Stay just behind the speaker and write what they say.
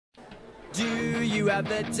Do you have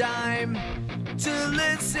the time to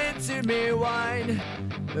listen to me whine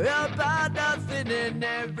about nothing and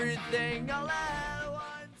everything all at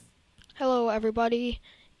once? Hello everybody,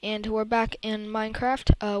 and we're back in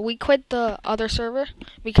Minecraft. We quit the other server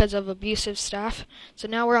because of abusive staff, so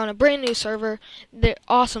now we're on a brand new server. They're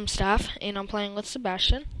awesome staff, and I'm playing with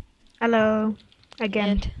Sebastian. Hello,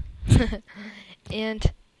 again.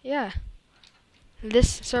 And yeah, this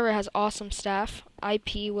server has awesome staff.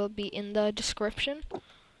 IP will be in the description,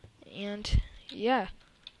 and yeah,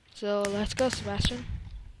 so let's go, Sebastian.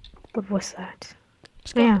 What was that?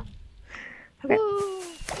 Let's go. Yeah. Okay. Woo!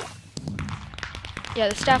 Yeah,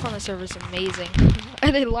 the staff on the server is amazing.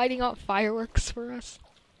 Are they lighting up fireworks for us?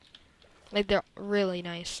 Like, they're really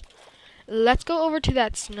nice. Let's go over to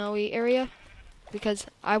that snowy area, because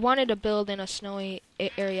I wanted to build in a snowy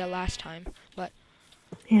area last time, but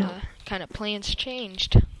kind of plans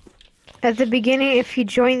changed. At the beginning, if you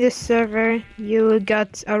join this server, you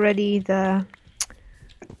got already the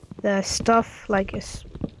stuff like a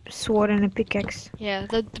sword and a pickaxe. Yeah,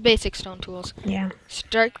 the basic stone tools. Yeah.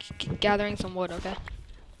 Start gathering some wood, okay?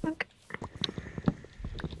 Okay.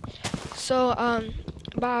 So,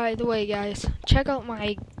 by the way, guys, check out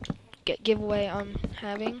my giveaway I'm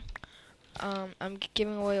having. I'm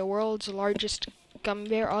giving away a world's largest gummy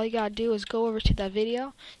bear. All you gotta do is go over to that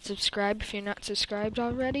video, subscribe if you're not subscribed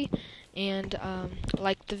already, and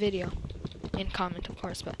like the video, and comment, of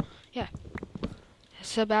course. But yeah,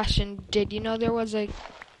 Sebastian, did you know there was a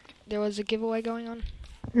giveaway going on?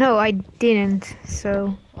 No, I didn't.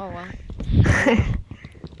 So. Oh well.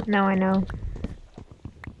 Now I know.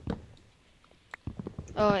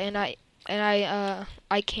 Oh, and I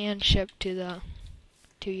can ship to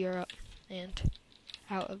Europe and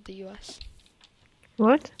out of the U.S.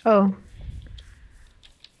 What? Oh.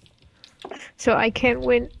 So I can't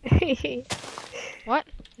win. What?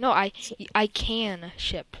 No, I can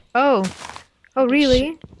ship. Oh. Oh,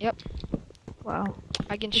 really? Yep. Wow.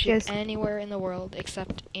 I can ship anywhere in the world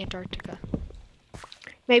except Antarctica.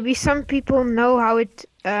 Maybe some people know how it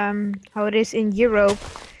is in Europe,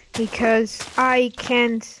 because I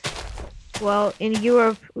can't. Well, in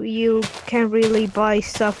Europe you can really buy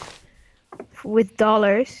stuff with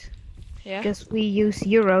dollars. Yeah. Because we use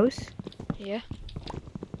euros. Yeah.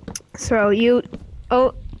 So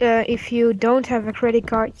if you don't have a credit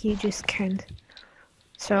card, you just can't.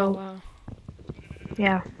 So. Oh, wow.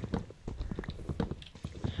 Yeah.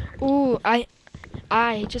 Ooh, I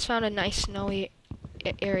just found a nice snowy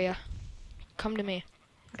area. Come to me.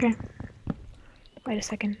 Okay. Wait a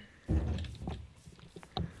second.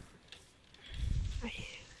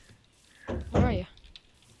 Where are you?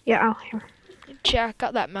 Yeah, out here. Check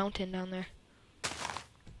out that mountain down there.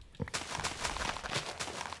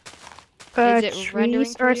 Is it rendering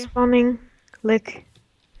Trees for are you? spawning. Look.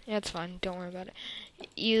 Yeah, it's fine. Don't worry about it.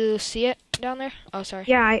 You see it down there? Oh, sorry.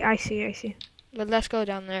 Yeah, I see. But let's go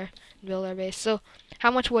down there and build our base. So, how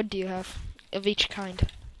much wood do you have of each kind?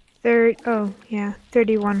 31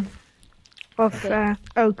 of Okay.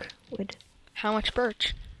 oak wood. How much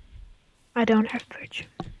birch? I don't have birch.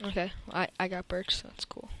 Okay, I got birch, so that's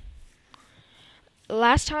cool.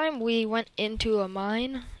 Last time we went into a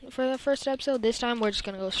mine for the first episode. This time we're just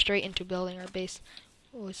gonna go straight into building our base.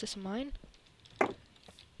 Oh, is this a mine?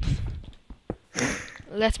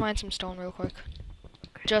 Let's mine some stone real quick.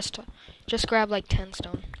 Just grab like 10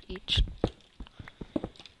 stone each.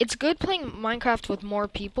 It's good playing Minecraft with more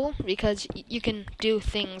people because you can do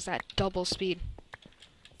things at double speed.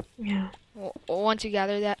 Yeah. Once you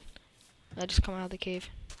gather that, just come out of the cave.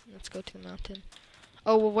 Let's go to the mountain.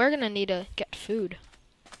 Oh, well, we're gonna need to get food.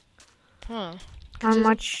 Huh. How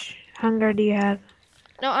much hunger do you have?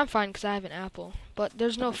 No, I'm fine because I have an apple. But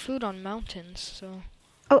there's no food on mountains, so...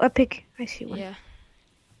 Oh, a pig. I see one. Yeah.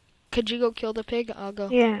 Could you go kill the pig? I'll go.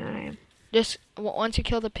 Yeah, I am. Just, once you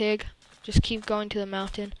kill the pig, just keep going to the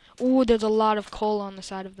mountain. Ooh, there's a lot of coal on the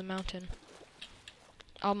side of the mountain.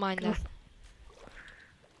 I'll mine that.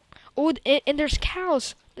 Oh, and there's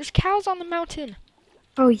cows. There's cows on the mountain.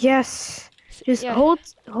 Oh, yes. Just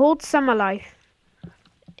hold some alive.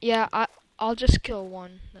 Yeah, I'll just kill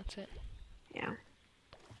one. That's it. Yeah.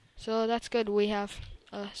 So that's good. We have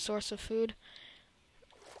a source of food.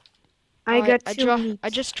 I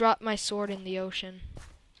just dropped my sword in the ocean.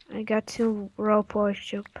 I got 2 raw pork.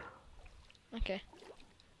 Okay.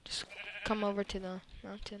 Just come over to the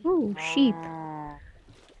mountain. Ooh, sheep.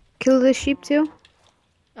 Kill the sheep too?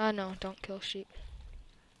 No, don't kill sheep.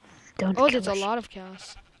 Don't there's a lot of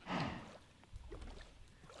cows.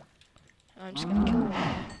 I'm just gonna kill one.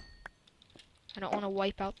 I don't want to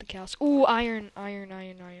wipe out the cows. Ooh, iron.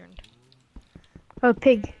 Oh,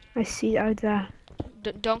 pig. I see out there.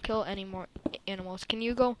 don't kill any more animals. Can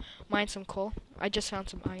you go mine some coal? I just found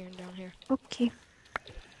some iron down here. Okay.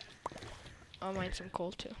 I'll mine some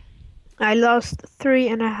coal too. I lost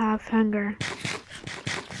 3.5 hunger.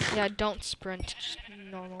 Yeah, don't sprint. Just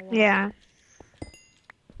normal walk. Yeah.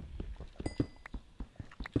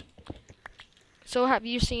 So have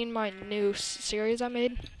you seen my new series I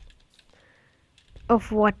made?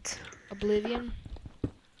 Of what? Oblivion?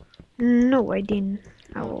 No, I didn't.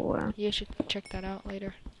 I Oh. will, You should check that out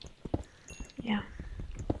later. yeah.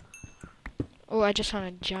 Oh, I just found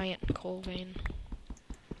a giant coal vein.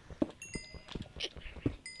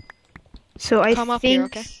 So I Come up think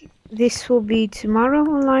here, okay? this will be tomorrow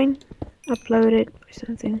online. Upload it or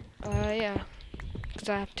something. Yeah. Because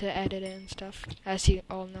I have to edit it and stuff, as you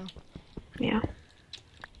all know. Yeah.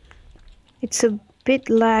 It's a bit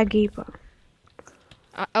laggy, but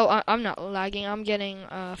I'm not lagging. I'm getting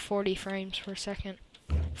 40 frames per second.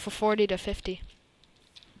 For 40 to 50.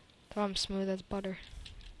 So I'm smooth as butter.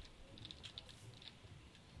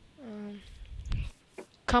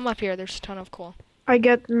 Come up here. There's a ton of coal. I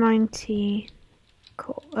got 90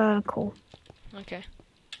 coal. Okay.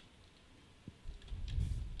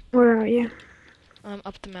 Where are you? I'm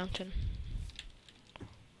up the mountain.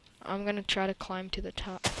 I'm gonna try to climb to the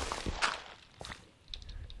top.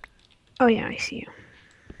 Oh yeah, I see you.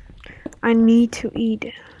 I need to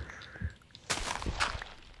eat.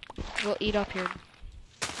 We'll eat up here.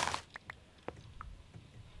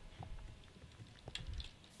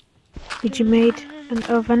 Did you make an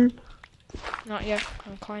oven Not yet.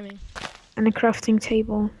 I'm climbing. and a crafting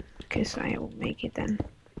table? Because I will make it then.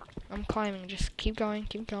 I'm climbing. Just keep going.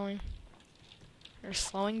 Keep going. You're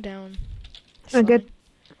slowing down. I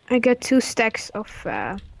got 2 stacks of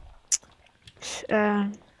I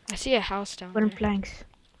see a house down wooden there. planks.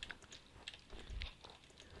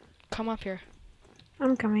 Come up here.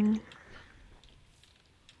 I'm coming.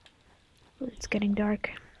 It's getting dark.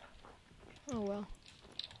 Oh well.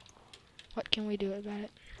 What can we do about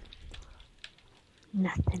it?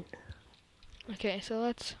 Nothing. Okay, so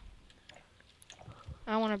let's...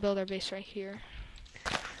 I want to build our base right here.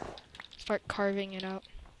 Start carving it out.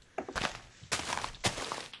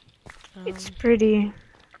 It's pretty.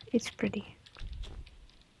 It's pretty.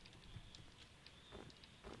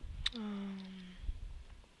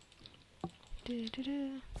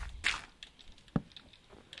 Doo-doo-doo.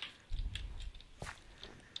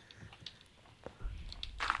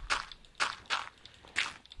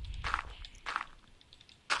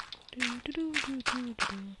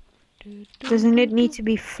 Doesn't it need to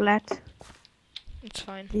be flat? It's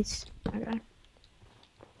fine. This. Okay.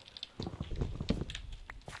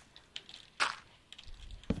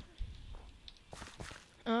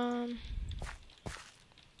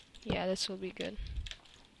 Yeah, this will be good.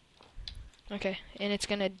 Okay, and it's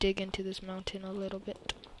gonna dig into this mountain a little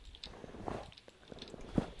bit.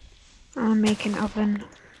 I'll make an oven.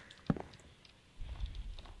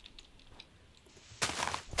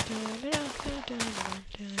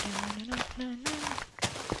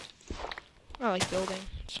 I like building.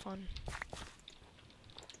 It's fun.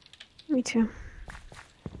 Me too.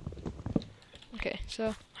 Okay,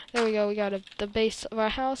 so there we go. We got the base of our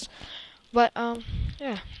house. But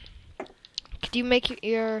yeah. Could you make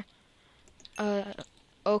your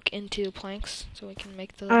oak into planks so we can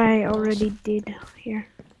make the I walls? already did here.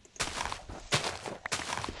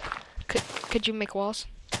 Could you make walls?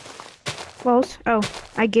 Walls? Oh,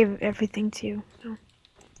 I give everything to you. Oh.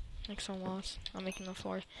 Make some walls. I'm making the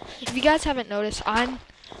floor. If you guys haven't noticed,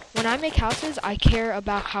 when I make houses, I care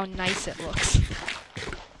about how nice it looks.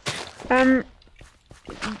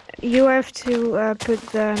 You have to put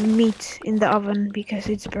the meat in the oven because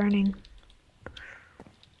it's burning.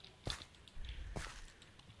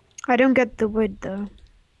 I don't get the wood though.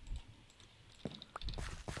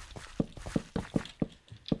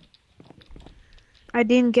 I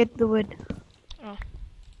didn't get the wood. Oh.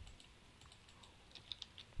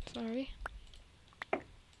 Sorry.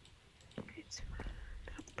 It's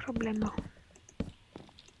no problemo.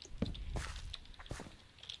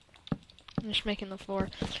 I'm just making the floor.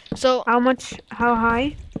 So, How much? How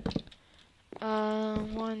high?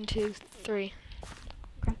 1, 2, 3.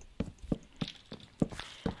 Okay.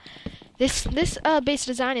 This base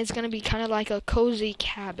design is gonna be kind of like a cozy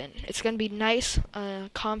cabin. It's gonna be nice,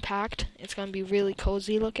 compact. It's gonna be really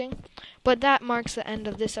cozy looking. But that marks the end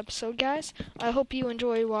of this episode, guys. I hope you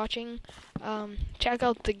enjoyed watching. Check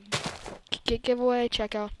out the giveaway.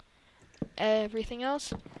 Check out everything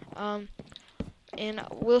else. And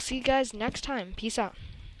we'll see you guys next time. Peace out.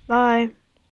 Bye.